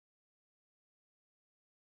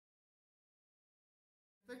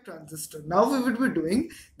effect transistor. Now we will be doing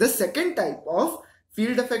the second type of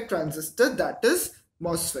field effect transistor, that is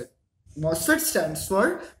MOSFET. MOSFET stands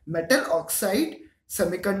for metal oxide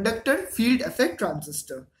semiconductor field effect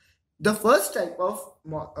transistor. The first type of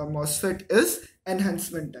MOSFET is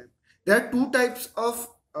enhancement type. There are two types of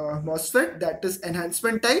MOSFET, that is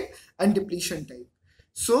enhancement type and depletion type.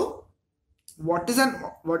 So what is a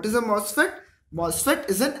MOSFET? MOSFET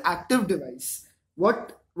is an active device.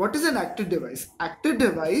 What is an active device? Active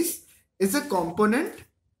device is a component,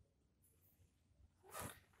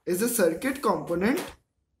 is a circuit component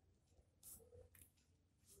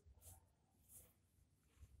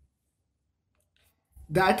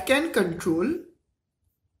that can control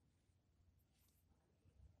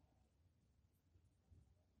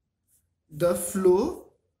the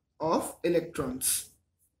flow of electrons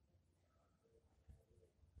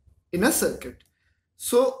in a circuit.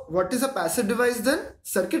 So what is a passive device then?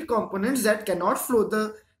 Circuit components that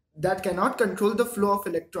cannot control the flow of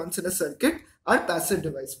electrons in a circuit are passive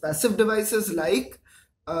device. Passive devices like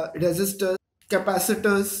resistors,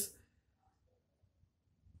 capacitors,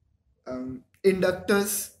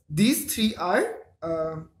 inductors. These three are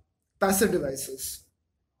passive devices,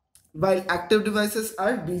 while active devices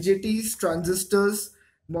are BJTs, transistors,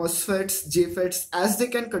 MOSFETs, JFETs. As they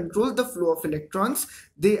can control the flow of electrons,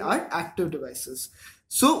 they are active devices.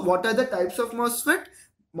 So what are the types of MOSFET?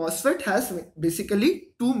 MOSFET has basically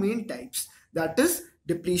two main types, that is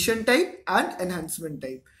depletion type and enhancement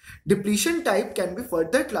type. Depletion type can be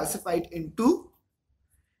further classified into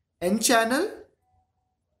N-channel,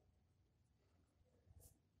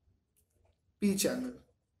 P-channel.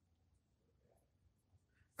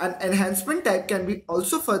 And enhancement type can be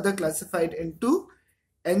also further classified into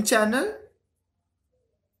N-channel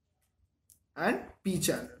and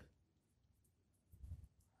P-channel.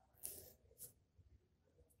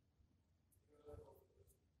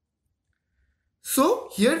 So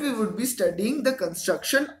here we would be studying the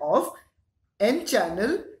construction of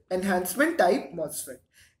N-channel enhancement type MOSFET.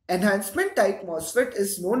 Enhancement type MOSFET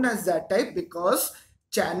is known as that type because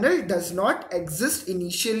channel does not exist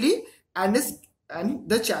initially and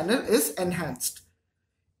the channel is enhanced.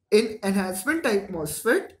 In enhancement type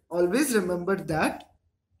MOSFET, always remember that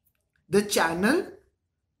the channel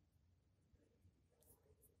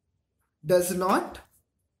does not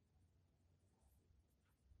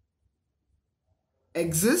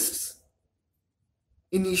exist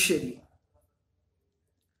initially,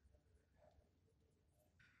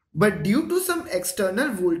 but due to some external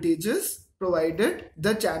voltages provided,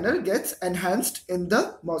 the channel gets enhanced in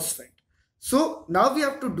the MOSFET. So now we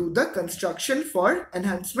have to do the construction for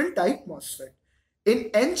enhancement type MOSFET. In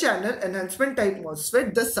N-channel enhancement type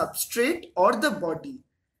MOSFET, the substrate or the body,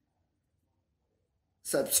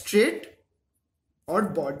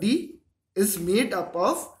 is made up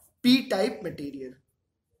of P-type material.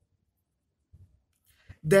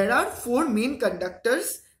 There are four main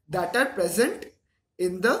conductors that are present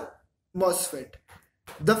in the MOSFET.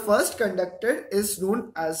 The first conductor is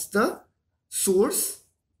known as the source,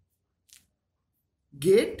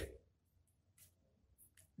 gate,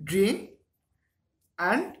 drain,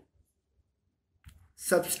 and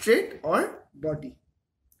substrate or body.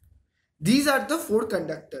 These are the four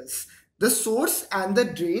conductors. The source and the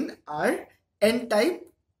drain are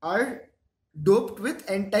N-type, are doped with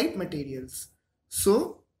N-type materials.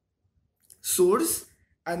 So source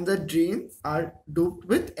and the drain are doped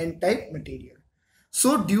with N-type material.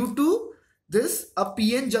 So due to this, a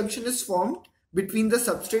PN junction is formed between the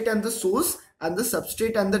substrate and the source and the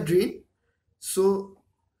substrate and the drain. So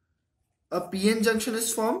a PN junction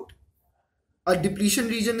is formed. A depletion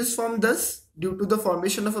region is formed thus. Due to the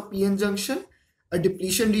formation of a PN junction, a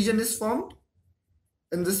depletion region is formed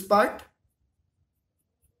in this part.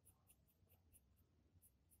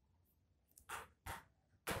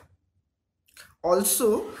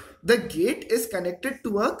 Also, the gate is connected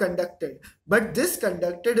to a conductor, but this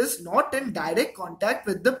conductor is not in direct contact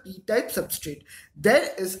with the P-type substrate. There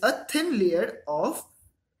is a thin layer of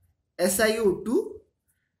SiO2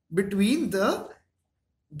 between the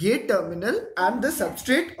gate terminal and the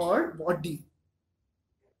substrate or body.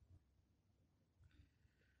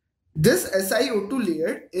 This SiO2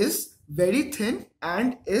 layer is very thin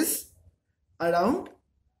and is around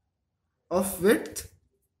of width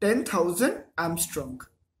 10,000 Armstrong.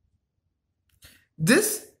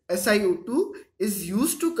 This SiO2 is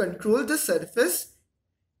used to control the surface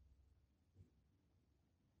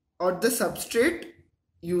or the substrate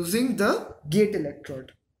using the gate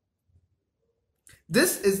electrode.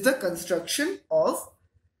 This is the construction of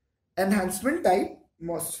enhancement type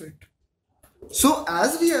MOSFET. So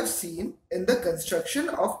as we have seen in the construction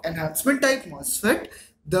of enhancement type MOSFET,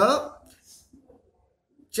 the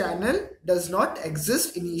channel does not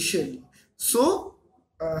exist initially. So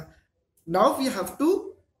now we have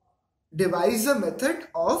to devise a method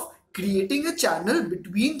of creating a channel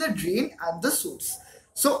between the drain and the source.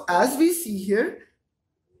 So as we see here,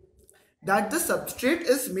 that the substrate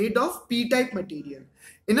is made of p-type material.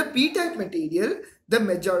 In a p-type material, the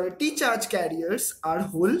majority charge carriers are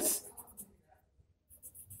holes.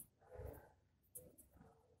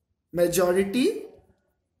 Majority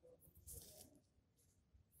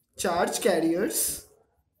charge carriers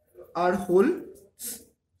are holes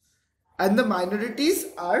and the minorities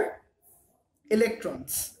are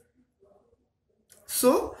electrons.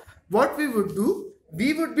 So what we would do,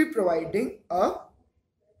 we would be providing a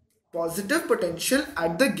positive potential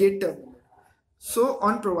at the gate terminal. So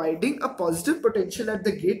on providing a positive potential at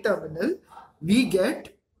the gate terminal, we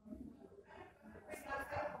get,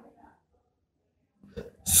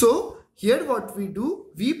 so here what we do,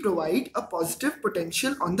 we provide a positive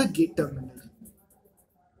potential on the gate terminal.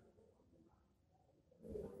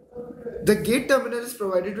 The gate terminal is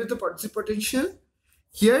provided with a positive potential.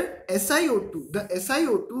 Here SiO2, the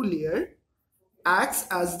SiO2 layer acts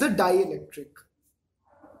as the dielectric.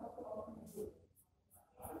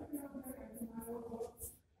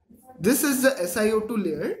 This is the SiO2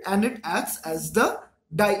 layer and it acts as the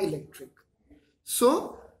dielectric.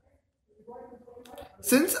 So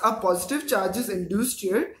since a positive charge is induced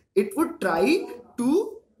here, it would try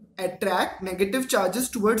to attract negative charges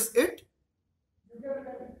towards it.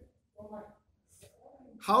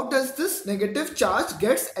 How does this negative charge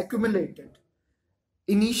gets accumulated?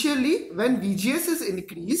 Initially, when VGS is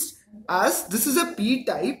increased, as this is a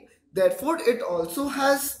p-type, therefore it also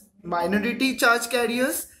has minority charge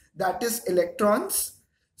carriers, that is electrons.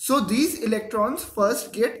 So these electrons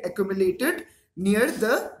first get accumulated near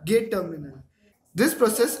the gate terminal. This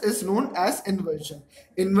process is known as inversion.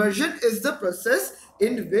 Inversion is the process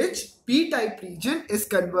in which p-type region is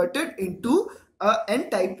converted into a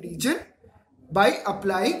n-type region by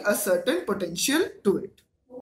applying a certain potential to it.